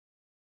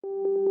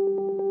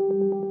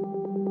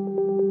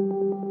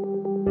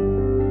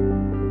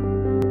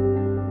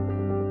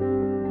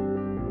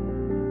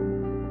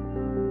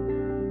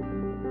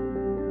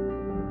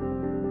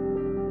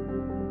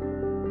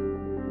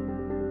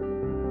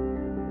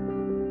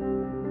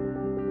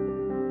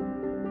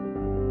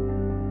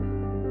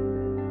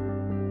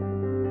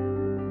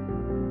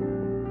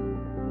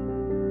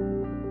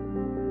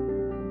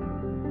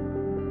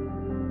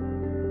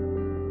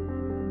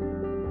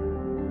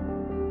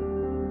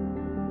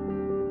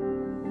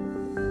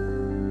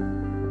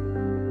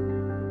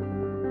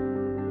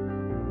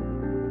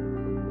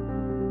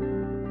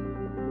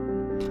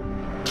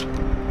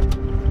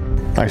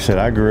Like I said,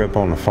 I grew up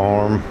on the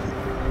farm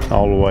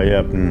all the way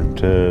up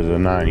into the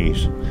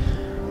 90s.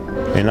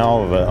 And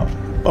all of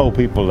the old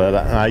people that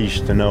I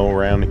used to know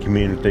around the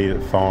community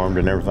that farmed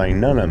and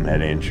everything, none of them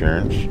had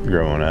insurance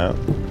growing up.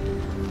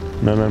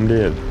 None of them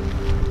did.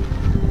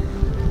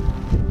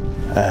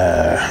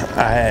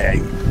 I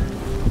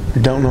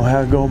don't know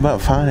how to go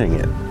about finding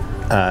it.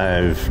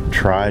 I've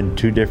tried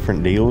 2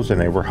 different deals and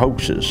they were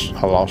hoaxes.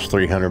 I lost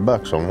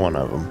 $300 on one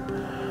of them.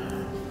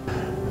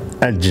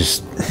 I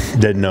just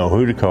didn't know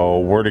who to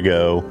call, where to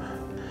go,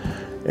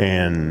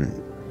 and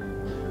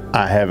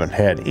I haven't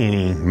had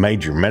any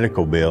major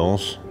medical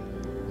bills,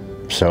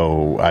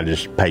 so I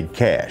just paid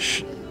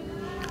cash.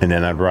 And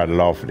then I'd write it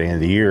off at the end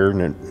of the year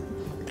and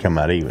it'd come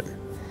out even.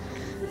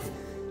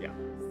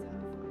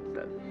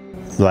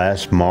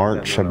 Last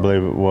March, I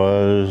believe it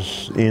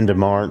was, end of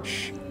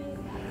March,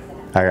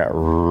 I got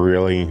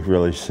really,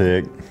 really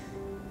sick.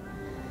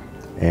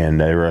 And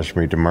they rushed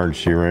me to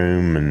emergency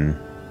room and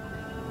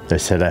they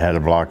said I had a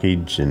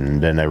blockage,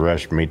 and then they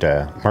rushed me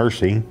to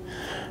Mercy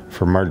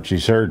for emergency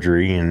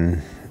surgery,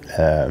 and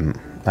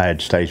I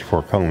had stage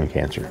 4 colon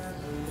cancer.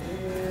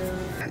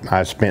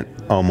 I spent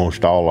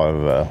almost all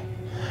of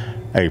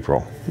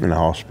April in the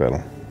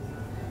hospital.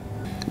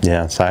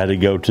 Yeah, so I had to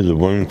go to the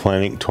wound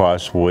clinic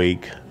twice a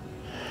week.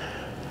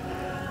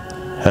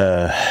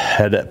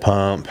 Had that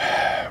pump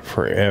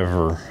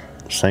forever,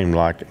 seemed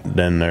like.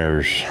 Then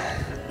there's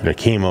the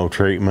chemo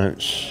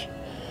treatments.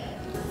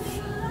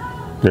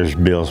 There's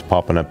bills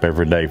popping up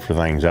every day for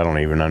things I don't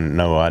even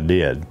know I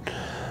did.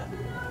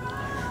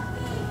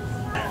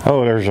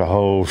 Oh, there's a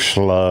whole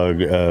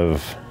slug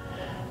of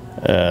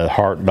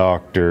heart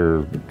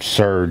doctor,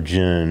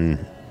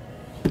 surgeon,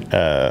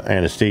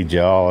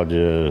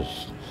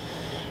 anesthesiologist,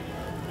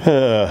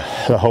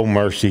 the whole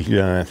Mercy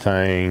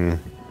thing.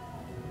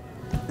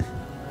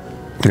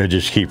 They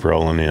just keep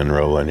rolling in,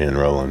 rolling in,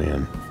 rolling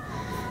in.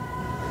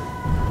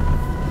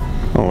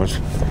 Oh, it's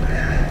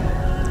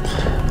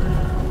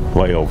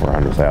way over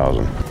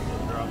 100,000.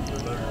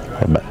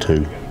 About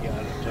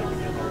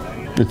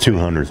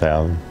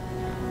 200,000.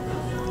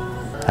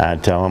 I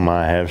tell them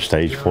I have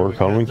stage 4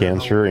 colon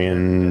cancer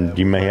and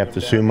you may have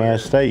to sue my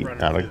estate.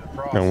 I don't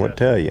know what to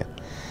tell you.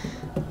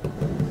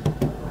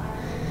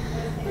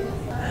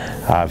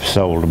 I've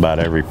sold about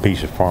every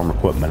piece of farm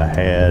equipment I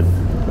had.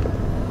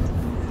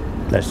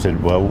 They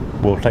said, well,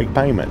 we'll take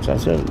payments. I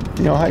said,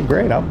 you know, hey,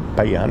 great, I'll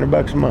pay you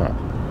 $100 a month.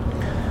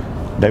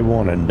 They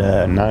wanted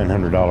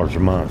 $900 a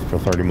month for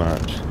 30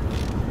 months.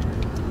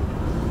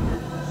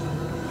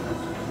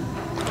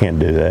 Can't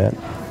do that.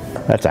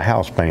 That's a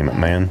house payment,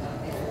 man.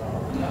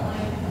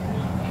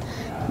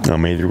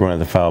 I'm either going to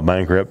have to file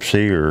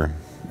bankruptcy or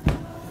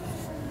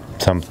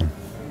something.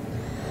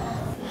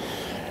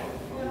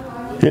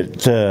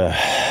 It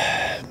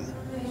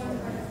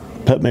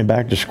put me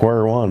back to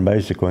square one,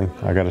 basically.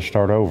 I got to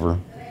start over.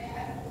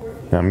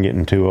 I'm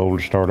getting too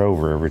old to start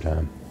over every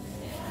time.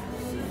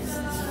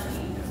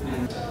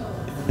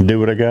 Do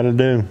what I got to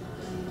do.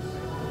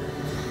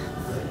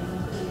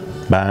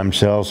 Buy and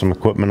sell some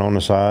equipment on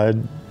the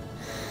side.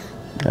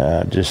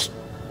 Just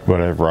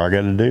whatever I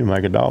got to do,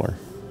 make a dollar.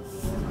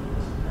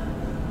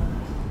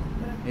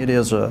 It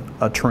is a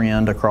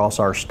trend across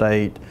our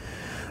state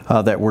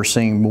that we're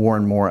seeing more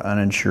and more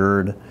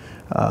uninsured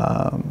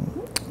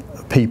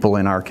people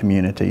in our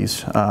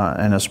communities,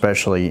 and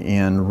especially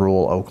in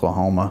rural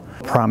Oklahoma.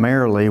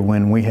 Primarily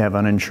when we have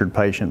uninsured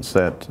patients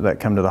that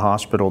come to the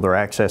hospital, they're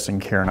accessing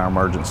care in our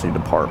emergency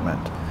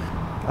department.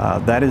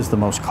 That is the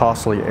most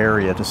costly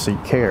area to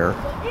seek care.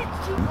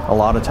 A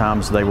lot of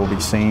times they will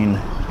be seen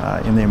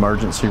in the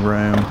emergency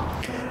room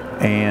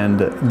and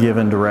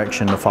given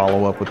direction to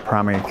follow up with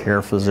primary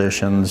care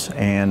physicians,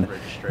 and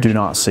do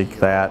not seek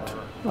that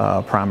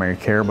primary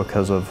care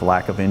because of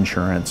lack of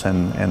insurance,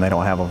 and they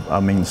don't have a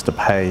means to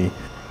pay.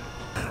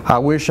 I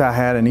wish I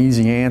had an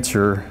easy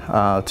answer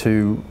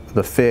to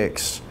the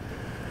fix.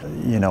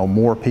 You know,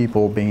 more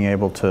people being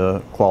able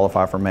to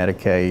qualify for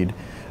Medicaid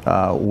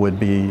would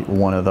be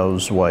one of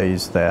those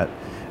ways that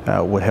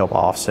would help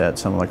offset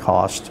some of the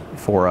cost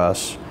for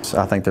us.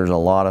 I think there's a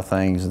lot of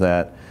things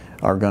that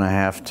are going to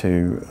have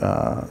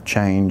to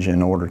change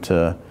in order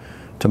to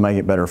make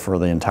it better for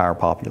the entire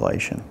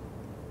population.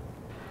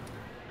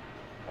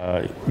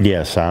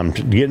 Yes, I'm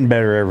getting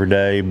better every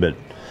day, but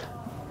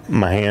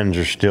my hands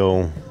are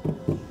still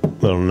a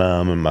little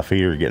numb and my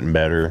feet are getting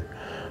better.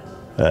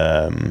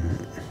 I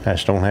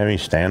just don't have any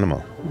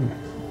stamina.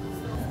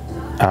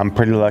 I'm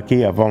pretty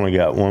lucky. I've only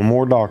got one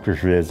more doctor's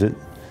visit.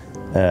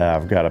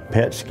 I've got a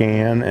PET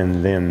scan,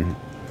 and then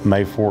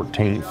May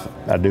 14th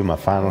I do my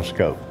final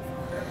scope.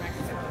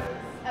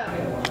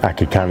 I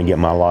could kind of get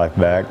my life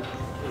back.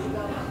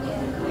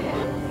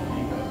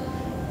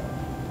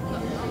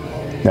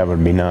 That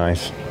would be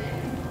nice.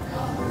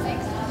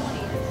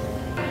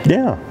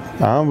 Yeah,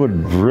 I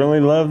would really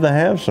love to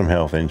have some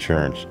health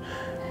insurance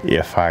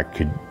if I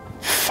could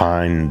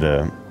find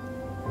the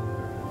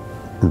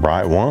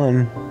right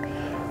one.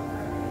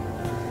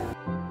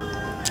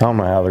 I don't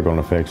know how they're going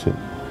to fix it.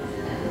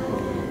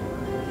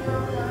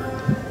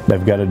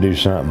 They've got to do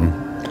something.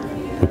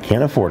 we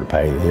can't afford to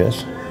pay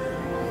this.